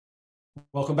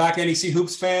Welcome back, NEC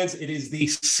Hoops fans. It is the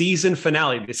season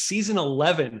finale, the season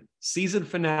 11 season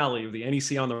finale of the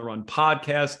NEC on the Run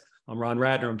podcast. I'm Ron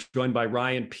Ratner. I'm joined by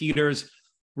Ryan Peters.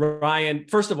 Ryan,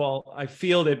 first of all, I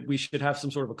feel that we should have some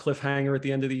sort of a cliffhanger at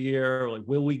the end of the year. Like,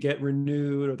 will we get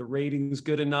renewed? Are the ratings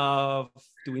good enough?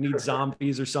 Do we need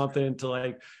zombies or something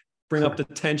to bring up the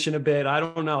tension a bit? I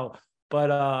don't know.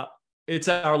 But it's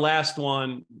our last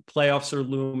one. Playoffs are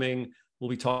looming. We'll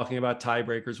be talking about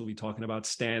tiebreakers. We'll be talking about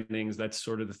standings. That's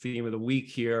sort of the theme of the week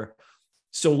here.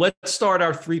 So let's start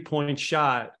our three-point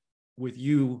shot with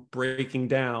you breaking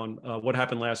down what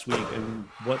happened last week and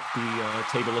what the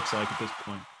table looks like at this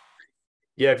point.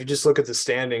 Yeah, if you just look at the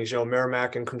standings,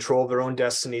 Merrimack in control of their own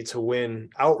destiny to win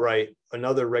outright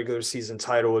another regular season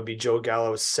title would be Joe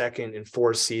Gallo's second in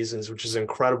 4 seasons, which is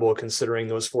incredible considering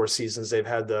those 4 seasons they've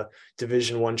had the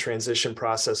Division I transition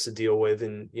process to deal with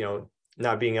and,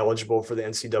 not being eligible for the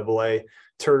NCAA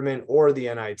tournament or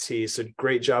the NIT. So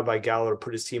great job by Gallo to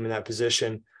put his team in that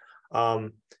position.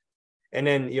 And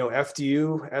then,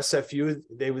 FDU, SFU,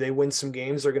 they win some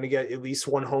games. They're going to get at least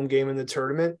one home game in the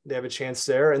tournament. They have a chance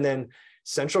there. And then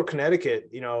Central Connecticut,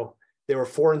 they were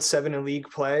 4-7 in league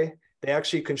play. They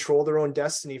actually control their own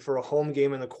destiny for a home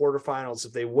game in the quarterfinals.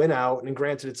 If they win out, and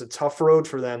granted, it's a tough road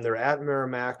for them. They're at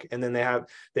Merrimack, and then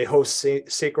they host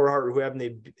Sacred Heart,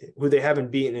 who they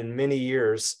haven't beaten in many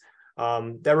years.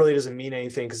 That really doesn't mean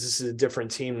anything because this is a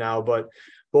different team now. But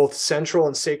both Central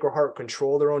and Sacred Heart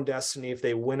control their own destiny. If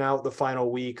they win out the final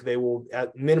week, they will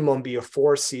at minimum be a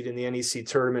 4 seed in the NEC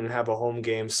tournament and have a home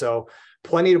game. So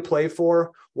plenty to play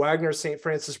for. Wagner, St.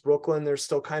 Francis, Brooklyn, they're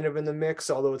still kind of in the mix,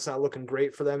 although it's not looking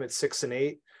great for them at 6 and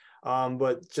 8.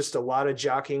 But just a lot of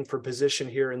jockeying for position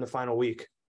here in the final week.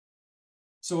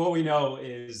 So what we know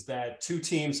is that 2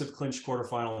 teams have clinched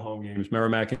quarterfinal home games,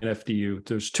 Merrimack and FDU.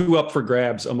 There's 2 up for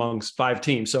grabs amongst 5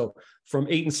 teams. So from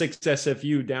 8-6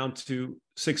 SFU down to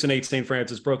 6-8 St.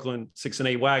 Francis, Brooklyn,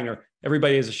 6-8 Wagner,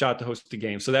 everybody has a shot to host the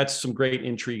game. So that's some great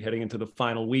intrigue heading into the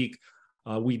final week.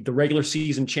 The regular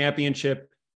season championship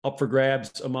up for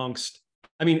grabs amongst,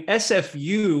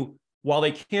 SFU, while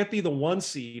they can't be the 1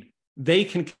 seed, they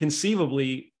can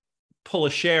conceivably pull a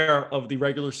share of the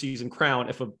regular season crown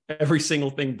if every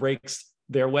single thing breaks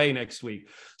their way next week.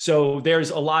 So there's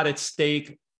a lot at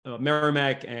stake.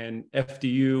 Merrimack and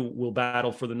FDU will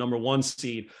battle for the number 1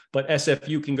 seed, but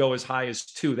SFU can go as high as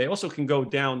 2. They also can go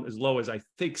down as low as, I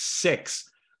think, 6.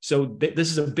 So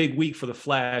this is a big week for the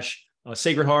Flash.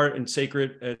 Sacred Heart and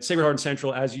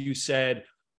Central, as you said,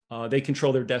 they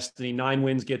control their destiny. 9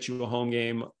 wins get you a home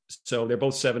game. So they're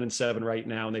both 7-7 right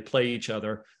now, and they play each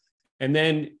other. And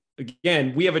then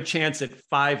again, we have a chance at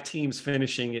 5 teams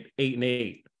finishing at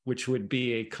 8-8, which would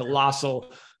be a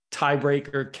colossal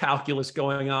tiebreaker calculus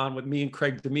going on with me and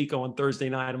Craig D'Amico on Thursday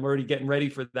night. I'm already getting ready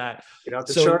for that. Get out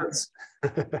the charts.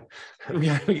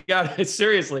 we got it,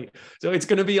 seriously. So it's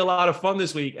going to be a lot of fun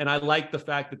this week. And I like the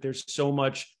fact that there's so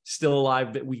much still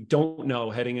alive that we don't know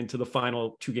heading into the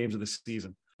final 2 games of the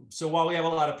season. So while we have a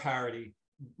lot of parity,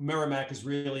 Merrimack has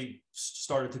really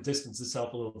started to distance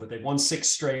itself a little bit. They've won 6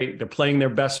 straight. They're playing their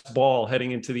best ball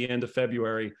heading into the end of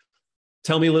February.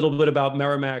 Tell me a little bit about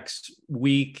Merrimack's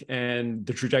week and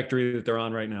the trajectory that they're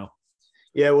on right now.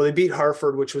 Yeah, well, they beat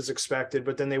Hartford, which was expected,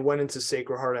 but then they went into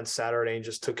Sacred Heart on Saturday and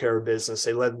just took care of business.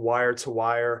 They led wire to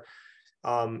wire.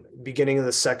 Beginning of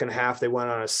the second half, they went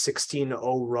on a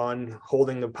 16-0 run,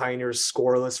 holding the Pioneers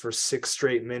scoreless for 6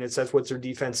 straight minutes. That's what their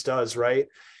defense does, right?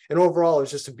 And overall, it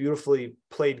was just a beautifully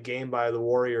played game by the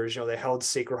Warriors. They held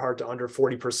Sacred Heart to under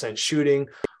 40% shooting,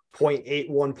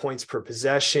 0.81 points per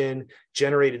possession,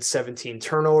 generated 17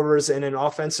 turnovers, and then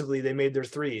offensively, they made their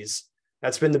threes.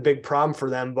 That's been the big problem for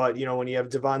them. But, when you have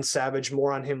Devon Savage,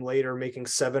 more on him later, making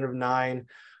 7 of 9,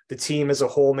 the team as a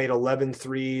whole made 11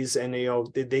 threes, and,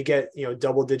 they get,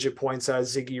 double-digit points out of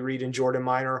Ziggy Reed and Jordan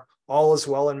Minor, all as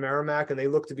well in Merrimack, and they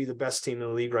look to be the best team in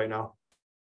the league right now.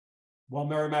 Well,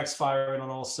 Merrimack's firing on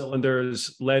all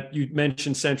cylinders. You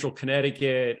mentioned Central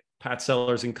Connecticut, Pat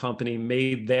Sellers and company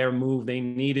made their move they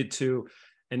needed to.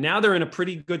 And now they're in a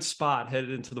pretty good spot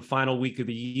headed into the final week of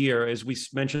the year. As we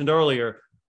mentioned earlier,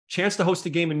 chance to host a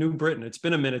game in New Britain. It's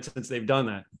been a minute since they've done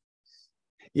that.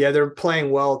 Yeah, they're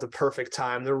playing well at the perfect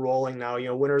time. They're rolling now,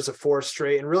 winners of 4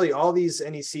 straight. And really all these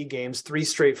NEC games, 3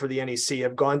 straight for the NEC,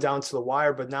 have gone down to the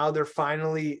wire, but now they're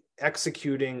finally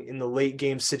executing in the late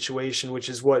game situation, which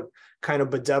is what kind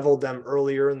of bedeviled them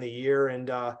earlier in the year.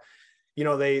 And,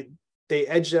 they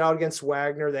edged it out against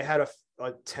Wagner. They had a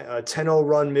 10-0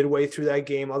 run midway through that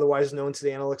game, otherwise known to the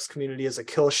analytics community as a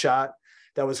kill shot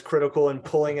that was critical in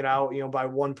pulling it out, by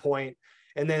 1 point.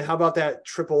 And then how about that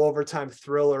triple overtime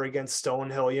thriller against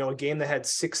Stonehill, a game that had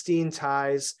 16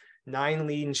 ties, 9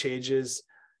 lead changes,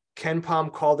 Ken Pom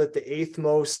called it the 8th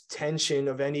most tension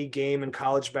of any game in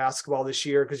college basketball this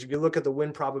year. Because if you look at the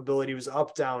win probability, it was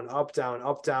up, down, up, down,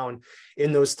 up, down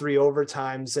in those 3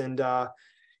 overtimes. And,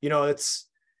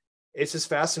 it's just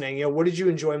fascinating. What did you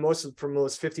enjoy most from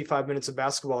those 55 minutes of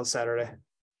basketball on Saturday?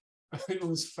 It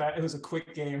was it was a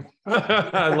quick game.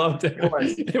 I loved it.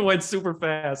 It went super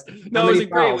fast. No, it was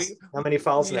great. How many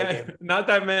fouls in that game? Not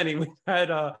that many. We had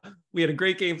a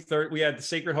great game. We had the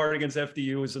Sacred Heart against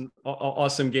FDU. It was an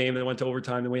awesome game that went to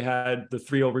overtime. Then we had the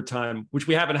 3 overtime, which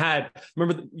we haven't had.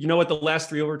 Remember, what the last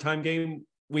 3 overtime game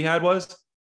we had was?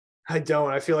 I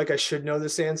don't. I feel like I should know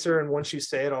this answer. And once you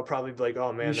say it, I'll probably be like,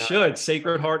 oh, man. You should.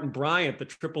 Sacred Heart and Bryant, the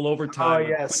triple overtime. Oh,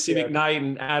 yes. Quincy McKnight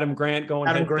and Adam Grant going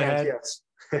Adam head Grant, to head. Yes.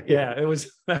 Yeah,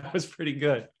 that was pretty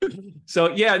good.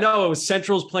 So yeah, no, it was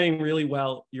Central's playing really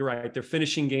well. You're right. They're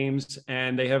finishing games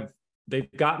and they've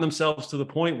gotten themselves to the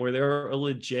point where they're a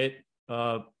legit,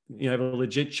 have a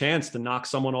legit chance to knock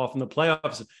someone off in the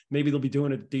playoffs. Maybe they'll be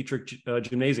doing it at Dietrich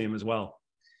Gymnasium as well.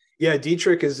 Yeah,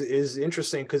 Dietrich is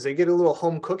interesting because they get a little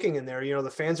home cooking in there.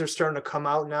 The fans are starting to come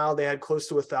out now. They had close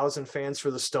to 1,000 fans for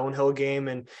the Stonehill game,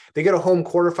 and they get a home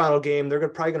quarterfinal game. They're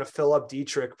probably going to fill up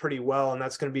Dietrich pretty well, and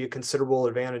that's going to be a considerable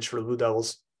advantage for the Blue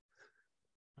Devils.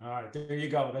 All right, there you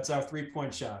go. That's our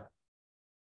 3-point shot.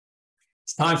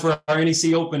 It's time for our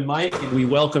NEC Open mic, and we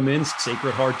welcome in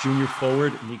Sacred Heart Junior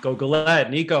forward Nico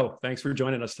Galette. Nico, thanks for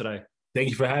joining us today. Thank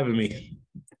you for having me.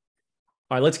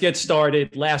 All right, let's get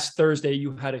started. Last Thursday,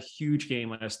 you had a huge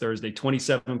game last Thursday,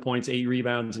 27 points, 8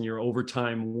 rebounds in your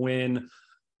overtime win.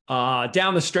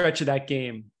 Down the stretch of that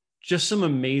game, just some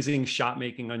amazing shot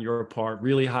making on your part,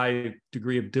 really high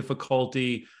degree of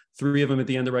difficulty, 3 of them at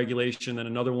the end of regulation and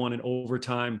another one in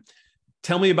overtime.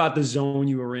 Tell me about the zone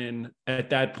you were in at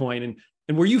that point.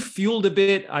 And were you fueled a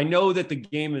bit? I know that the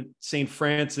game at St.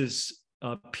 Francis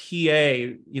PA,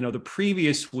 the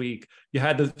previous week, you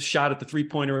had the shot at the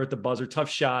 3-pointer at the buzzer,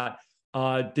 tough shot.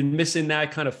 Did missing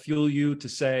that kind of fuel you to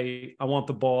say, I want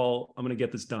the ball, I'm going to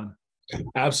get this done?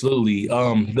 Absolutely.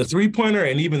 The 3-pointer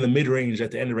and even the mid-range at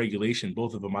the end of regulation,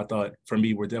 both of them, I thought for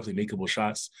me were definitely makeable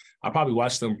shots. I probably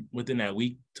watched them within that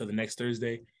week to the next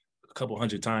Thursday a couple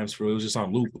hundred times. It was just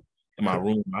on loop in my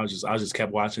room. I just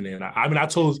kept watching it. And I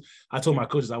told my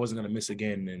coaches I wasn't going to miss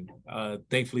again. And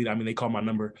thankfully, they called my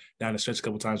number down the stretch a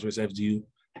couple times where it's FDU,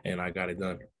 and I got it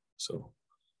done. So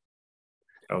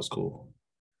that was cool.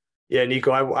 Yeah,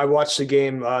 Nico, I watched the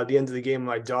game, the end of the game,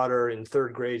 my daughter in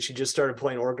 3rd grade, she just started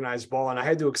playing organized ball. And I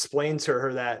had to explain to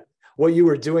her that what you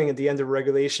were doing at the end of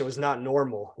regulation was not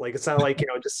normal. Like, it's not like,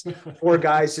 just 4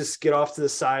 guys just get off to the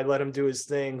side, let him do his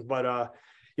thing. But,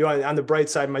 on the bright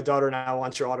side, my daughter now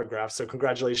wants your autograph. So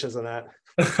congratulations on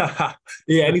that.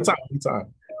 Yeah, anytime.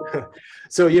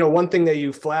 So, one thing that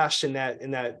you flashed in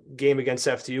that game against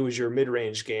FDU was your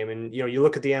mid-range game. And, you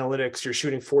look at the analytics, you're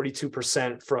shooting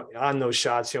 42% on those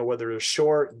shots, whether they're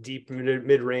short, deep,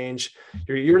 mid-range,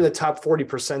 you're in the top 40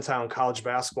 percentile in college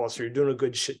basketball. So you're doing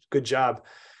a good job.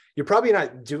 You're probably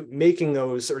not making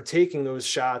those or taking those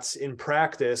shots in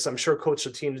practice. I'm sure Coach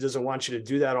Latina doesn't want you to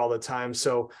do that all the time.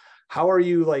 So how are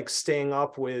you staying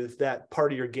up with that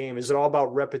part of your game? Is it all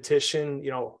about repetition,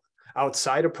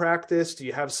 outside of practice? Do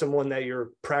you have someone that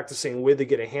you're practicing with to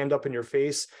get a hand up in your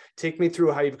face? Take me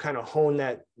through how you've kind of honed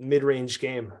that mid-range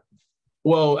game.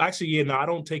 Well, actually, I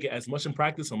don't take it as much in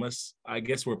practice unless I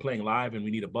guess we're playing live and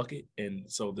we need a bucket.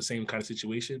 And so the same kind of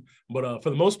situation. But for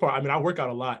the most part, I work out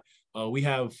a lot. We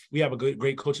have a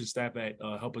great coaching staff that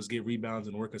help us get rebounds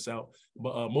and work us out.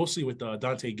 But mostly with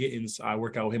Dante Gittins, I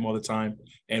work out with him all the time,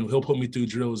 and he'll put me through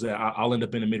drills that I'll end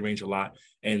up in the mid-range a lot.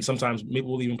 And sometimes maybe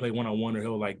we'll even play one-on-one, or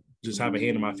he'll just have a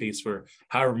hand in my face for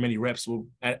however many reps. We'll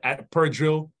at per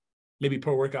drill, maybe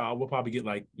per workout, we'll probably get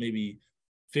maybe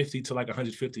 50 to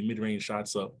 150 mid-range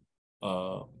shots up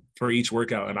for each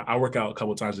workout. And I work out a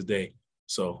couple of times a day.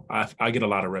 So I get a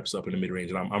lot of reps up in the mid-range,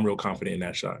 and I'm real confident in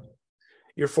that shot.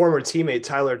 Your former teammate,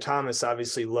 Tyler Thomas,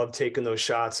 obviously loved taking those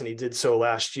shots, and he did so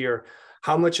last year.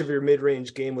 How much of your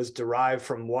mid-range game was derived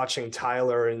from watching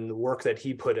Tyler and the work that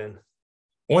he put in?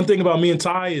 One thing about me and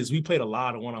Ty is we played a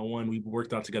lot of one-on-one. We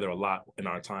worked out together a lot in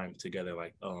our time together.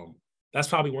 That's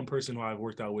probably one person who I've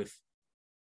worked out with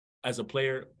as a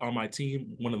player on my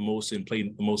team, one of the most, and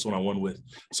played the most one-on-one with.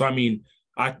 So,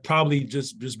 I probably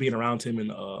just being around him and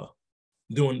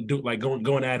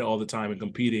going at it all the time and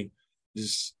competing,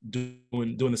 just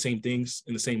doing the same things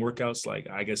in the same workouts.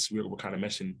 I guess we're kind of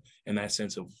meshing in that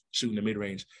sense of shooting the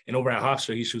mid-range. And over at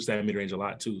Hofstra, he shoots that mid-range a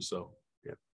lot too. So,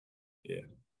 yeah.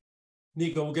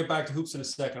 Nico, we'll get back to hoops in a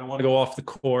second. I want to go off the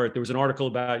court. There was an article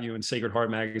about you in Sacred Heart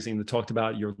magazine that talked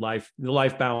about the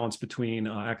life balance between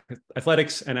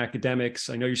athletics and academics.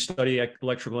 I know you study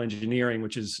electrical engineering,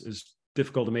 which is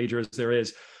difficult a major as there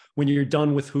is. When you're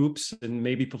done with hoops and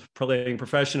maybe playing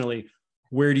professionally,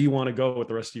 where do you want to go with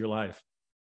the rest of your life?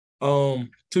 To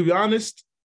be honest,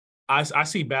 I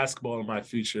see basketball in my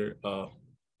future.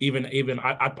 Even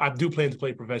I do plan to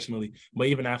play professionally, but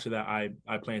even after that,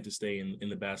 I plan to stay in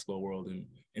the basketball world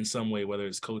in some way, whether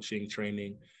it's coaching,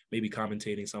 training, maybe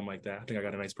commentating, something like that. I think I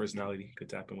got a nice personality, could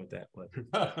tap in with that. But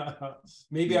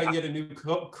maybe I can get a new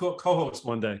co-host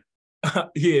one day.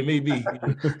 Yeah, maybe.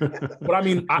 But I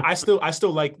mean, I still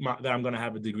like that I'm gonna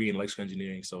have a degree in electrical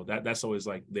engineering, so that's always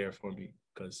like there for me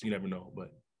because you never know.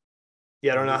 But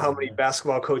yeah, I don't know how many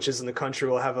basketball coaches in the country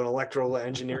will have an electrical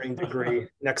engineering degree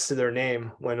next to their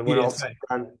name when all said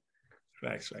and done.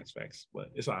 Facts. But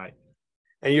it's all right.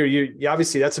 And you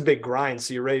obviously that's a big grind.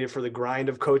 So you're ready for the grind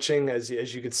of coaching, as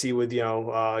you could see with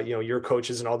your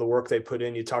coaches and all the work they put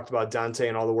in. You talked about Dante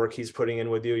and all the work he's putting in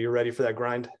with you. You're ready for that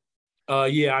grind?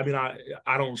 Yeah, I mean,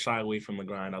 I don't shy away from the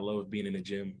grind. I love being in the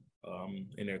gym,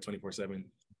 in there 24/7,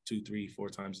 2, 3, 4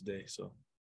 times a day. So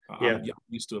I'm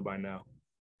used to it by now.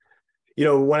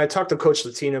 When I talked to Coach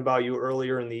Latina about you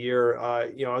earlier in the year,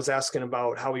 I was asking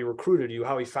about how he recruited you,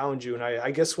 how he found you. And I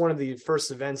guess one of the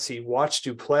first events he watched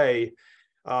you play,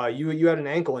 you had an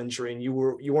ankle injury and you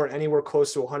weren't anywhere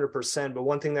close to 100%. But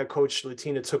one thing that Coach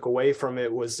Latina took away from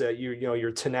it was that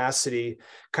your tenacity,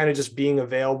 kind of just being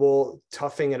available,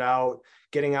 toughing it out,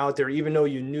 getting out there, even though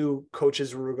you knew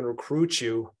coaches were going to recruit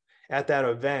you at that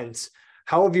event.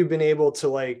 How have you been able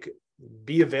to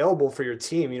be available for your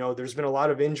team? There's been a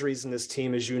lot of injuries in this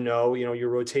team, as your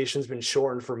rotation's been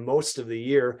shortened for most of the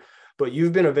year, but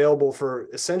you've been available for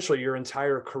essentially your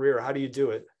entire career. How do you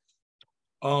do it?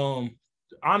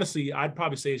 Honestly, I'd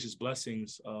probably say it's just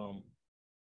blessings. I'll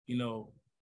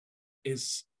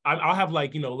have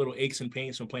little aches and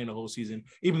pains from playing the whole season,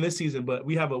 even this season, but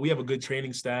we have a good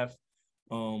training staff.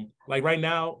 Right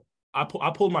now, I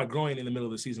pulled my groin in the middle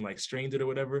of the season, strained it or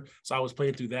whatever. So I was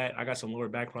playing through that. I got some lower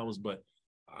back problems, but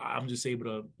I'm just able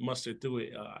to muster through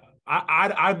it.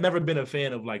 I've never been a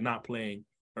fan of not playing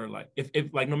or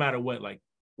if no matter what,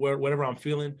 whatever I'm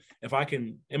feeling, if I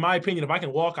can, in my opinion, if I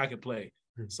can walk, I can play.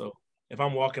 So if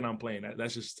I'm walking, I'm playing.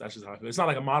 That's just how I feel. It's not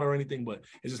like a motto or anything, but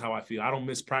it's just how I feel. I don't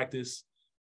miss practice.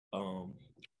 If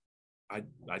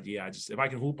I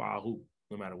can hoop, I'll hoop.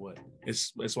 No matter what,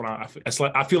 it's what I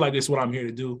feel like it's what I'm here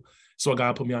to do. So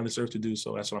God put me on this earth to do.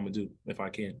 So that's what I'm gonna do if I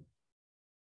can.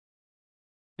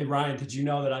 Hey Ryan, did you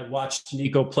know that I watched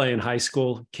Nico play in high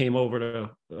school? Came over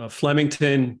to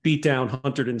Flemington, beat down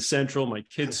Hunterdon Central, my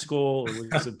kid's school.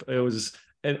 It was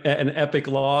an epic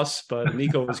loss, but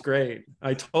Nico was great.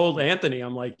 I told Anthony,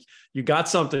 I'm like, you got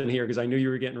something here because I knew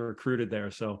you were getting recruited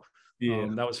there. So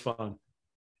that was fun.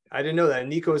 I didn't know that.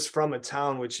 Nico is from a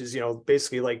town which is,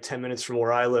 basically 10 minutes from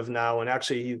where I live now. And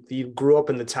actually he grew up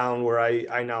in the town where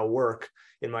I now work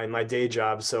in my day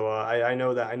job. So I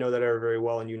know that area very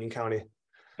well in Union County.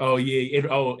 Oh yeah.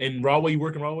 In Rahway, you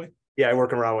work in Rahway? Yeah, I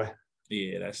work in Rahway.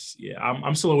 Yeah,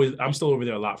 I'm still over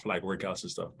there a lot for workouts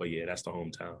and stuff. But yeah, that's the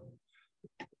hometown.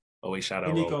 Always shout out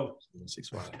hey, Nico.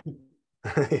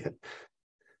 6'5".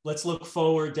 Let's look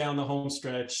forward down the home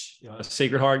stretch.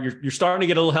 Sacred Heart, you're starting to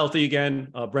get a little healthy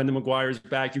again. Brendan McGuire's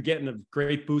back. You're getting a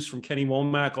great boost from Kenny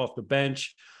Womack off the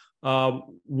bench.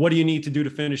 What do you need to do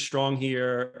to finish strong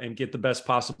here and get the best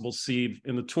possible seed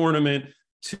in the tournament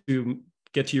to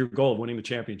get to your goal of winning the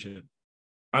championship?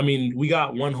 I mean, we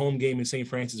got one home game in St.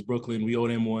 Francis, Brooklyn. We owe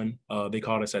them one. They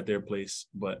called us at their place,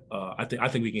 but I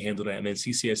think we can handle that. And then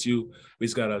CCSU, we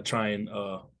just gotta try and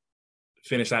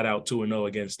finish that out 2-0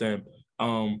 against them.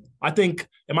 I think,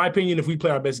 in my opinion, if we play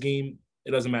our best game,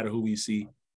 it doesn't matter who we see,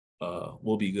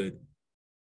 we'll be good.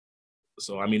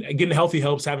 So, I mean, getting healthy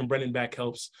helps. Having Brendan back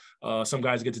helps. Some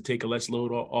guys get to take a less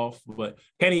load off. But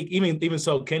Kenny, even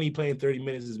so, Kenny playing 30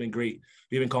 minutes has been great.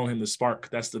 We've been calling him the spark.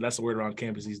 That's the word around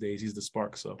campus these days. He's the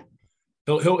spark. So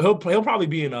he'll probably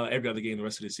be in every other game the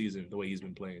rest of the season the way he's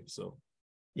been playing. So.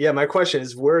 Yeah, my question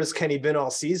is, where has Kenny been all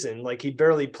season? He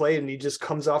barely played and he just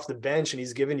comes off the bench and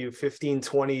he's giving you 15,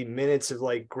 20 minutes of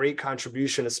great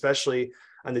contribution, especially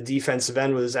on the defensive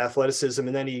end with his athleticism.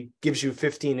 And then he gives you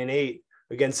 15 and 8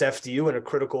 against FDU in a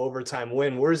critical overtime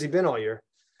win. Where has he been all year?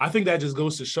 I think that just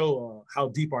goes to show how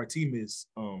deep our team is.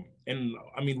 And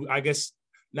I mean, I guess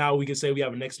now we can say we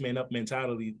have a next man up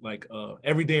mentality.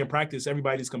 Every day in practice,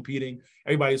 everybody's competing,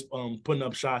 everybody's putting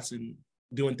up shots and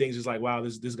doing things just wow,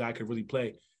 this guy could really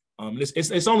play. It's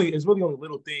really only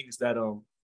little things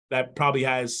that probably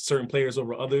has certain players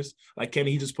over others. Like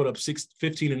Kenny, he just put up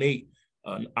 15 and 8.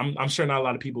 I'm sure not a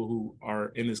lot of people who are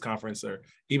in this conference or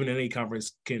even in any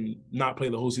conference can not play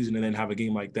the whole season and then have a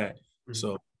game like that. Mm-hmm.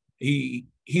 So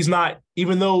he's not,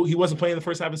 even though he wasn't playing the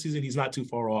first half of the season, he's not too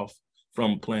far off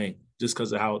from playing. just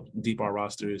because of how deep our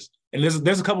roster is. And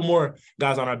there's a couple more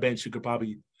guys on our bench who could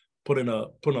probably put in a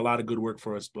lot of good work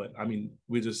for us. But I mean,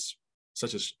 we just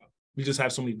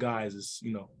have so many guys. It's,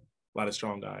 a lot of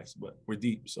strong guys, but we're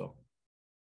deep. So.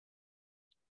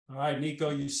 All right, Nico,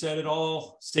 you said it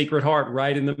all. Sacred Heart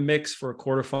right in the mix for a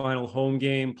quarterfinal home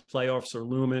game. Playoffs are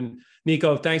looming.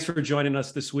 Nico, thanks for joining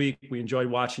us this week. We enjoyed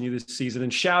watching you this season.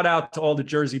 And shout out to all the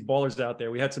Jersey ballers out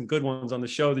there. We had some good ones on the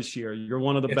show this year. You're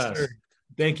one of the best. Sir.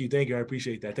 Thank you. I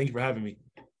appreciate that. Thank you for having me.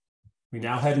 We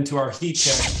now head into our heat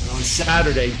check. And on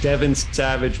Saturday, Devin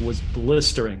Savage was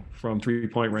blistering from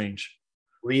three-point range.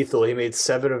 Lethal. He made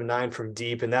 7 of 9 from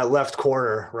deep. And that left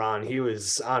corner, Ron, he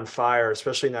was on fire,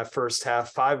 especially in that first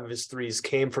half. 5 of his threes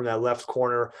came from that left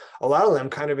corner. A lot of them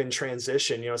kind of in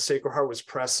transition. Sacred Heart was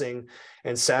pressing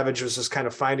and Savage was just kind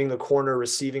of finding the corner,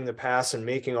 receiving the pass, and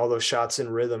making all those shots in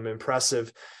rhythm.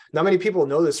 Impressive. Not many people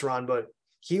know this, Ron, but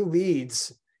he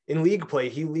leads in league play.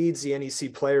 He leads the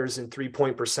NEC players in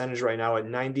 3-point percentage right now at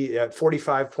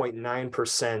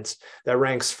 45.9%. That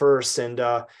ranks first. And,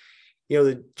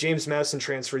 the James Madison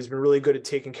transfer, he's been really good at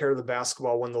taking care of the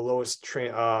basketball, one of the lowest,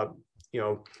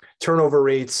 turnover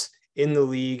rates in the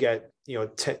league at,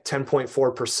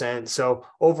 10.4%. So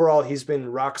overall, he's been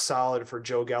rock solid for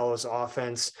Joe Gallo's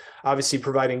offense, obviously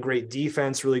providing great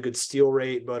defense, really good steal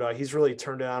rate, but he's really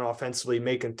turned it on offensively,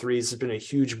 making threes has been a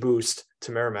huge boost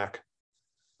to Merrimack.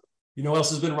 You know what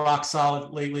else has been rock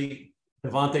solid lately?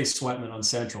 Devontae Sweatman on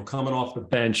Central, coming off the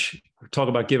bench. Talk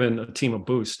about giving a team a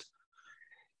boost.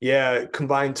 Yeah,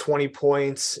 combined 20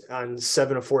 points on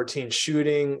 7 of 14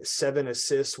 shooting, 7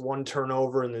 assists, 1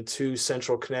 turnover in the 2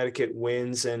 Central Connecticut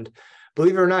wins. And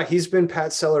believe it or not, he's been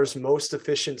Pat Seller's most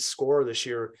efficient scorer this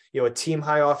year. A team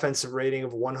high offensive rating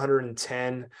of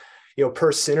 110.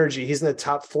 Per synergy, he's in the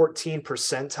top 14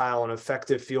 percentile in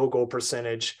effective field goal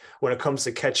percentage when it comes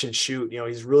to catch and shoot.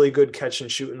 He's really good catch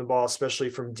and shooting the ball, especially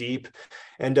from deep.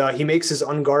 And he makes his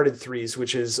unguarded threes,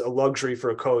 which is a luxury for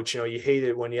a coach. You hate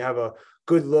it when you have a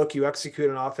good look, you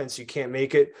execute an offense, you can't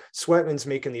make it. Sweatman's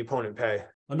making the opponent pay.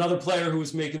 Another player who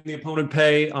was making the opponent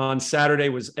pay on Saturday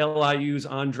was LIU's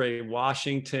Andre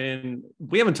Washington.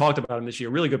 We haven't talked about him this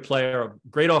year. Really good player,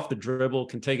 great off the dribble,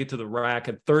 can take it to the rack,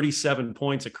 had 37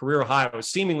 points, a career high. It was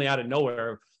seemingly out of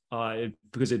nowhere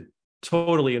because it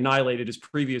totally annihilated his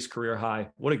previous career high.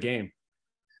 What a game.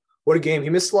 What a game. He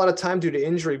missed a lot of time due to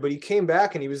injury, but he came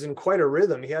back and he was in quite a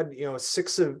rhythm. He had,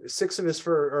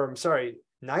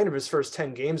 9 of his first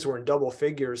 10 games were in double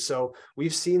figures. So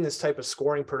we've seen this type of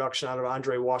scoring production out of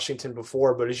Andre Washington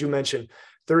before. But as you mentioned,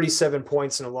 37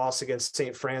 points in a loss against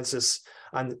St. Francis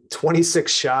on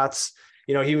 26 shots.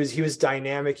 He was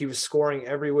dynamic. He was scoring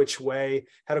every which way,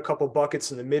 had a couple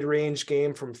buckets in the mid-range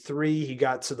game from 3. He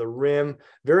got to the rim.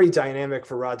 Very dynamic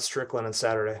for Rod Strickland on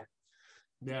Saturday.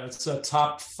 Yeah, it's a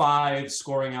top 5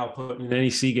 scoring output in an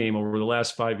NEC game over the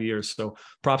last 5 years. So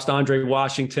props to Andre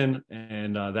Washington,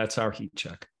 and that's our heat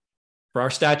check. For our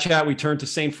stat chat, we turn to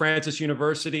St. Francis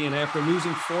University, and after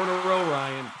losing 4 in a row,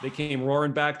 Ryan, they came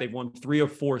roaring back. They've won 3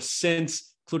 of 4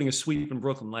 since, including a sweep in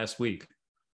Brooklyn last week.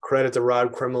 Credit to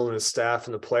Rod Krimmel and his staff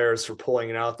and the players for pulling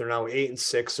it out. They're now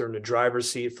 8-6. They're in the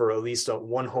driver's seat for at least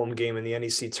one home game in the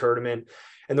NEC tournament.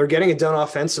 And they're getting it done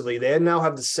offensively. They now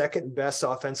have the second best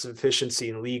offensive efficiency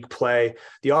in league play.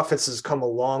 The offense has come a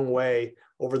long way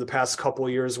over the past couple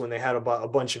of years when they had a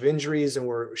bunch of injuries and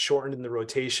were shortened in the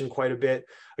rotation quite a bit.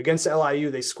 Against LIU,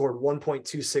 they scored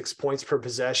 1.26 points per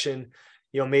possession,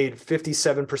 made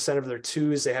 57% of their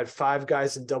twos. They had 5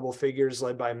 guys in double figures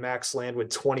led by Max Land with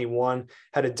 21,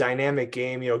 had a dynamic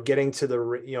game, getting to the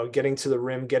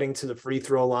rim, getting to the free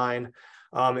throw line.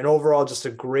 And overall, just a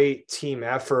great team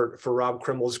effort for Rob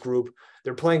Krimmel's group.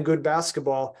 They're playing good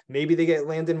basketball. Maybe they get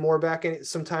Landon Moore back in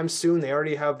sometime soon. They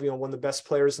already have, one of the best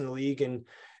players in the league in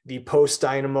the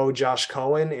post-Dynamo Josh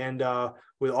Cohen. And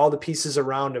with all the pieces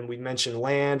around him, we mentioned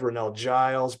Land, Ronell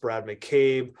Giles, Brad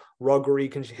McCabe,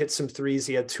 Ruggery can hit some threes.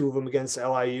 He had 2 of them against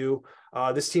LIU.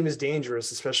 This team is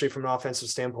dangerous, especially from an offensive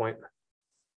standpoint.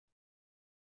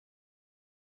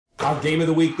 Our game of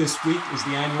the week this week is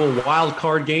the annual wild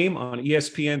card game on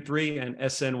ESPN3 and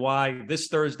SNY. This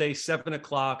Thursday, 7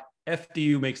 o'clock,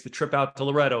 FDU makes the trip out to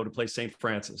Loretto to play St.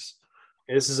 Francis.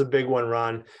 This is a big one,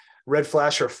 Ron. Red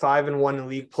Flash are 5-1 in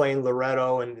league play in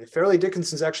Loretto, and Fairleigh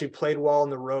Dickinson's actually played well on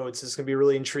the road, so it's going to be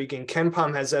really intriguing.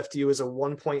 KenPom has FDU as a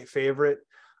 1-point favorite,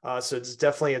 so it's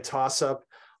definitely a toss-up.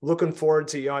 Looking forward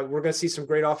to, we're going to see some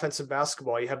great offensive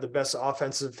basketball. You have the best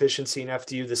offensive efficiency in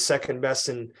FDU, the second best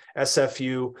in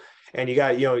SFU, and you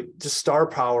got, just star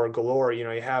power galore. You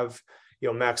have,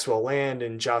 Maxwell Land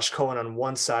and Josh Cohen on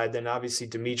one side, then obviously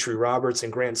Dimitri Roberts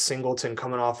and Grant Singleton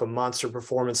coming off a monster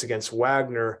performance against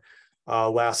Wagner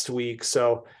last week.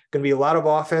 So going to be a lot of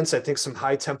offense. I think some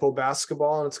high tempo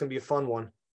basketball, and it's going to be a fun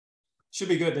one. Should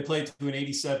be good. They played to an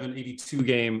 87-82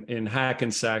 game in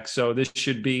Hackensack. So this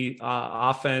should be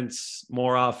offense,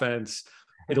 more offense.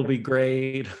 It'll be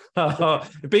great.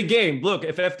 Big game. Look,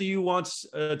 if FDU wants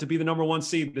to be the number 1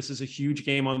 seed, this is a huge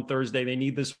game on Thursday. They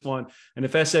need this one. And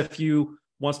if SFU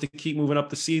wants to keep moving up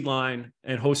the seed line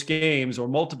and host games or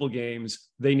multiple games,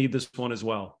 they need this one as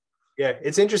well. Yeah,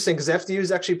 it's interesting because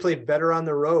FDU's actually played better on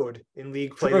the road in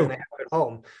league play than they have at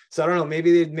home. So I don't know,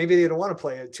 maybe they don't want to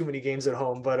play too many games at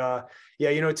home. But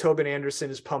yeah, Tobin Anderson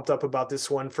is pumped up about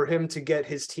this one. For him to get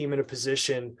his team in a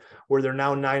position where they're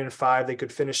now 9-5, they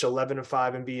could finish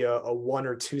 11-5 and be a 1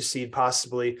 or 2 seed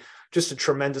possibly. Just a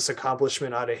tremendous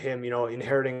accomplishment out of him,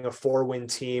 inheriting a 4-win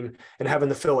team and having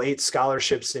to fill 8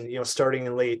 scholarships and, starting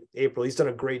in late April. He's done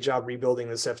a great job rebuilding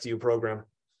this FDU program.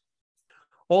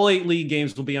 All 8 league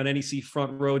games will be on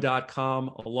NECFrontRow.com,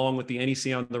 along with the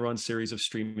NEC on the Run series of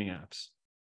streaming apps.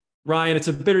 Ryan, it's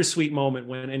a bittersweet moment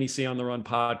when NEC on the Run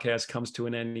podcast comes to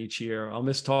an end each year. I'll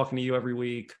miss talking to you every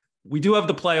week. We do have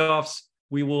the playoffs.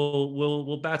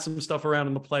 We'll bat some stuff around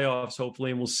in the playoffs,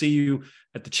 hopefully, and we'll see you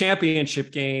at the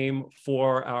championship game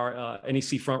for our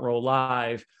NEC Front Row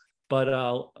Live. But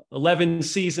 11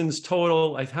 seasons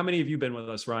total. How many have you been with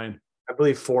us, Ryan? I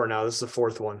believe 4 now. This is the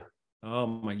 4th one. Oh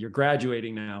my, you're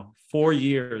graduating now. 4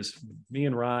 years, me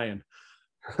and Ryan.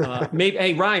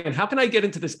 Hey, Ryan, how can I get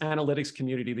into this analytics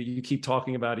community that you keep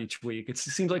talking about each week? It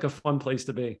seems like a fun place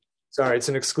to be. Sorry, it's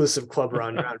an exclusive club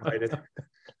run. You're not invited.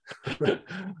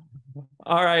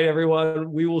 All right,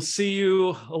 everyone. We will see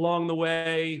you along the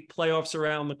way. Playoffs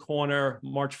around the corner,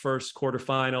 March 1st,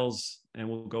 quarterfinals, and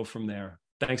we'll go from there.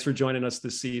 Thanks for joining us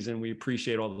this season. We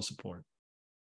appreciate all the support.